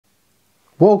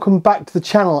Welcome back to the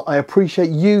channel. I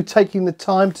appreciate you taking the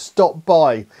time to stop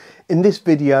by. In this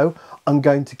video, I'm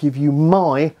going to give you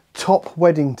my top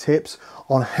wedding tips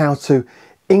on how to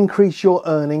increase your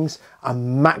earnings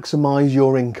and maximize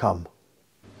your income.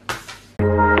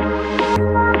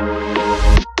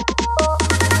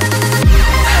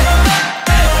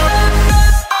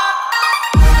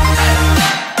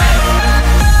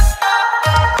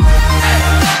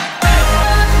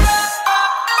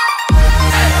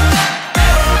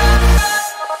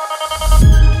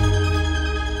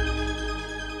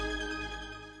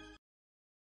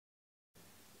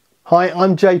 Hi,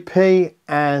 I'm JP,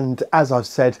 and as I've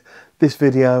said, this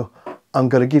video I'm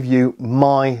going to give you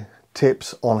my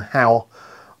tips on how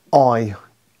I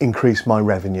increase my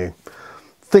revenue.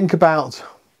 Think about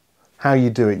how you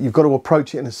do it. You've got to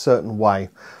approach it in a certain way.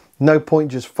 No point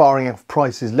just firing off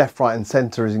prices left, right and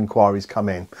centre as inquiries come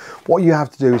in. What you have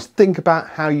to do is think about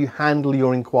how you handle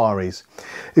your inquiries.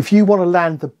 If you want to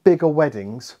land the bigger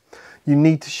weddings, you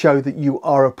need to show that you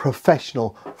are a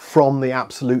professional from the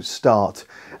absolute start.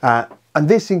 And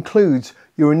this includes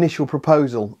your initial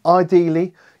proposal.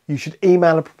 Ideally, you should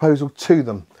email a proposal to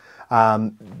them.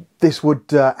 This would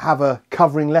have a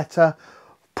covering letter,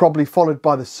 probably followed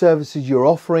by the services you're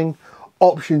offering,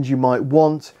 options you might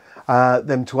want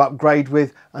them to upgrade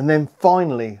with, and then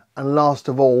finally, and last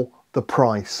of all, the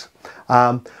price.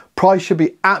 Price should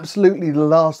be absolutely the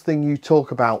last thing you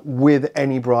talk about with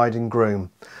any bride and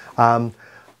groom.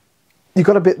 They're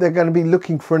going to be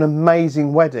looking for an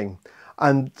amazing wedding,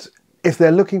 and if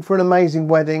they're looking for an amazing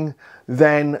wedding,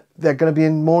 then they're going to be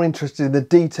more interested in the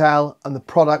detail and the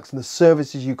products and the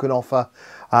services you can offer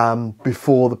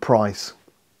before the price.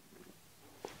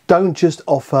 Don't just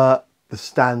offer the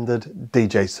standard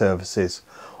DJ services.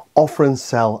 Offer and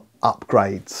sell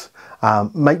upgrades.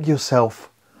 Make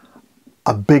yourself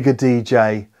a bigger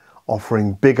DJ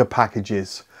offering bigger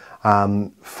packages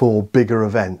for bigger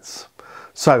events.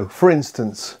 So, for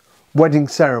instance, wedding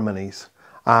ceremonies.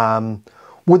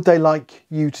 Would they like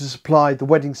you to supply the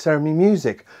wedding ceremony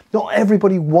music? Not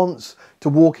everybody wants to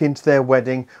walk into their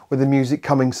wedding with the music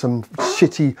coming some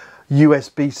shitty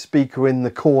USB speaker in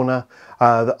the corner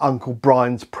that Uncle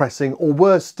Brian's pressing, or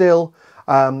worse still,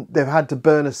 they've had to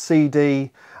burn a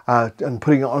CD and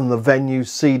putting it on the venue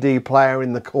CD player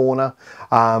in the corner,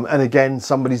 and again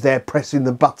somebody's there pressing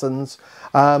the buttons.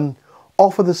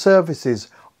 Offer the services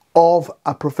of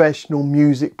a professional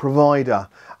music provider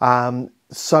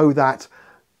so that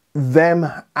them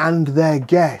and their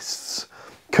guests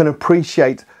can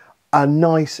appreciate a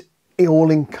nice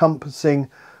all-encompassing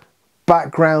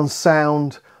background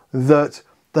sound that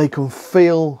they can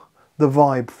feel the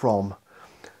vibe from.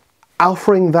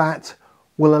 Offering that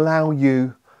will allow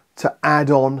you to add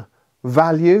on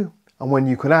value, and when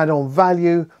you can add on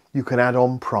value, you can add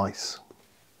on price.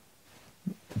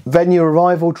 Venue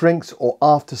arrival drinks or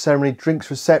after ceremony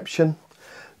drinks reception.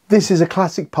 This is a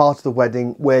classic part of the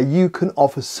wedding where you can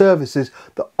offer services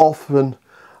that often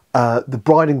the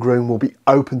bride and groom will be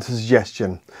open to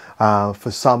suggestion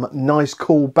for some nice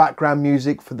cool background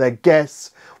music for their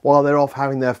guests while they're off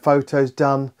having their photos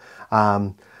done.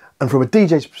 And from a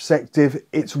DJ's perspective,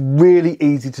 it's really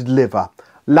easy to deliver.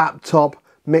 Laptop,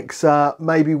 mixer,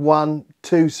 maybe 1,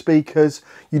 2 speakers.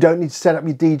 You don't need to set up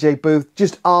your DJ booth.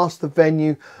 Just ask the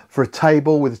venue for a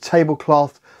table with a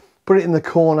tablecloth, put it in the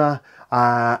corner,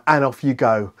 and off you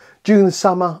go. During the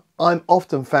summer, I'm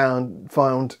often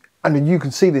found, and you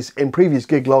can see this in previous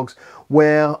gig logs,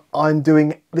 where I'm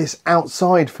doing this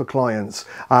outside for clients.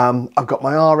 I've got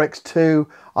my RX2,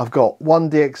 I've got one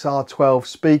DXR12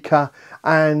 speaker,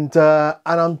 and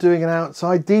I'm doing an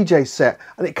outside DJ set,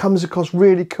 and it comes across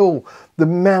really cool. The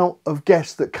amount of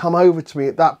guests that come over to me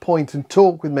at that point and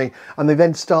talk with me, and they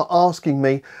then start asking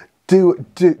me,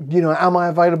 am I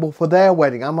available for their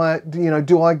wedding?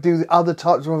 Do I do other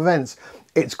types of events?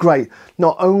 It's great.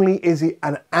 Not only is it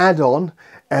an add-on,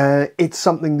 it's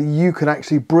something that you can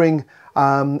actually bring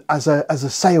as a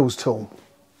sales tool.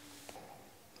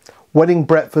 Wedding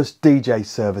breakfast DJ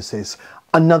services,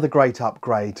 another great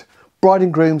upgrade. Bride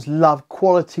and grooms love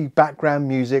quality background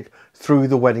music through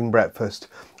the wedding breakfast.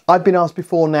 I've been asked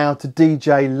before now to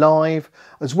DJ live,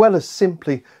 as well as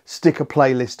simply stick a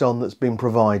playlist on that's been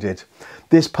provided.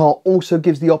 This part also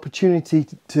gives the opportunity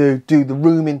to do the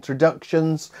room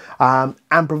introductions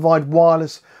and provide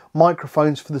wireless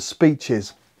microphones for the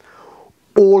speeches.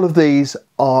 All of these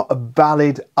are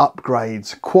valid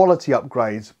upgrades, quality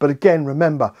upgrades, but again,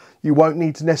 remember, you won't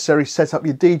need to necessarily set up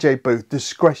your DJ booth.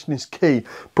 Discretion is key.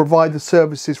 Provide the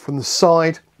services from the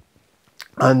side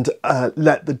and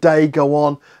let the day go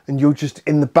on, and you're just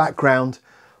in the background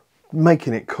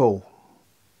making it cool.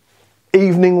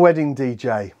 Evening wedding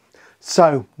DJ.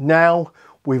 So now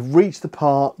we've reached the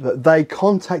part that they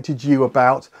contacted you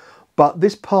about, but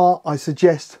this part I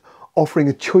suggest offering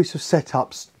a choice of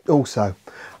setups also.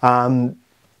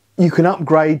 You can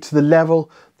upgrade to the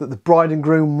level that the bride and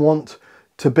groom want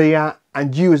to be at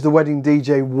and you as the wedding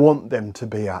DJ want them to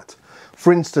be at.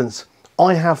 For instance,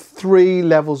 I have 3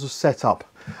 levels of setup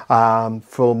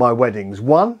for my weddings.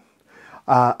 One,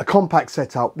 a compact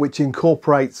setup which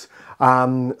incorporates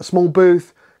a small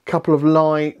booth, couple of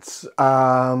lights,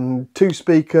 2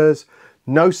 speakers,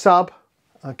 no sub,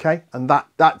 okay, and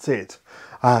that's it.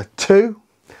 2,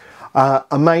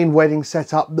 a main wedding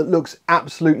setup that looks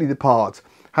absolutely the part.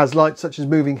 Has lights such as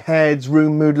moving heads,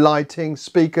 room mood lighting,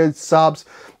 speakers, subs,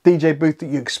 DJ booth that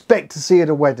you expect to see at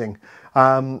a wedding.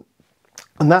 And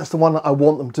that's the one that I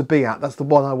want them to be at. That's the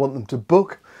one I want them to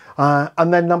book.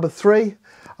 And then number 3,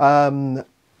 add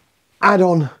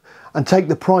on and take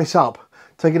the price up.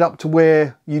 Take it up to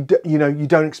where you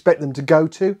don't expect them to go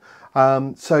to.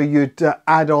 So you'd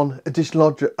add on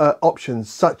additional options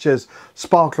such as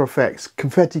sparkler effects,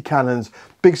 confetti cannons,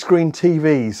 big screen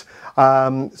TVs.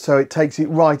 So it takes it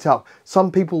right up.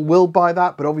 Some people will buy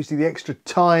that, but obviously the extra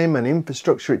time and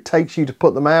infrastructure it takes you to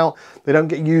put them out, they don't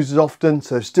get used as often,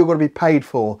 so they've still got to be paid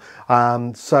for.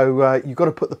 So you've got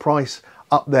to put the price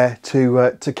up there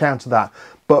to counter that.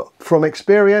 But from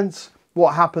experience,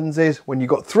 what happens is when you've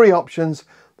got 3 options,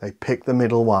 they pick the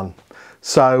middle one.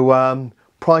 So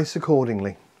price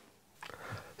accordingly.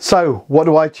 So what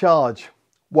do I charge?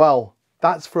 Well,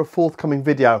 that's for a forthcoming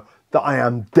video that I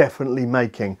am definitely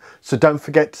making. So don't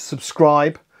forget to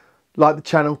subscribe, like the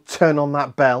channel, turn on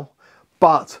that bell.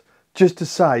 But just to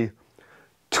say,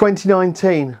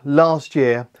 2019, last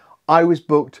year, I was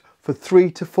booked for 3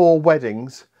 to 4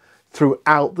 weddings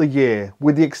throughout the year,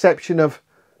 with the exception of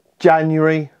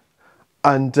January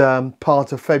and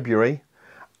part of February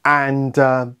and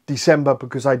December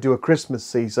because I do a Christmas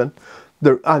season,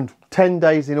 and 10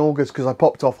 days in August because I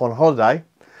popped off on holiday.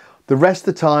 The rest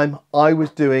of the time I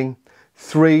was doing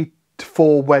 3 to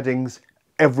 4 weddings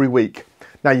every week.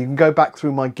 Now you can go back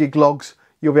through my gig logs,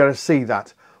 you'll be able to see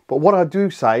that. But what I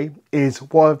do say is,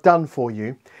 what I've done for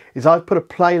you is I've put a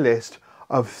playlist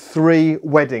of 3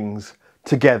 weddings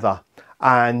together,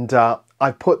 and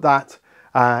I put that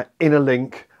in a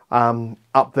link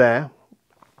up there,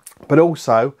 but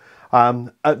also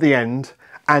at the end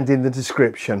and in the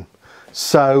description.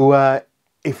 So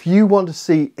if you want to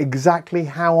see exactly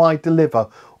how I deliver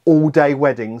all-day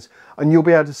weddings, and you'll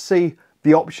be able to see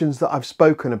the options that I've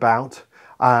spoken about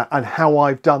and how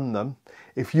I've done them.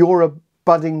 If you're a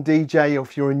budding DJ, or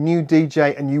if you're a new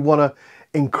DJ and you want to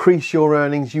increase your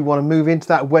earnings, you want to move into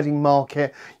that wedding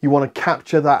market, you want to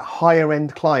capture that higher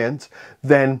end client,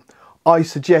 then I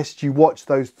suggest you watch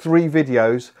those 3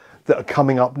 videos that are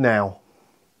coming up now.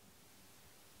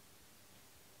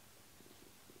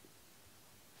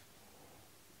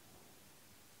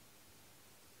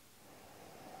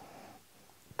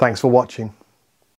 Thanks for watching.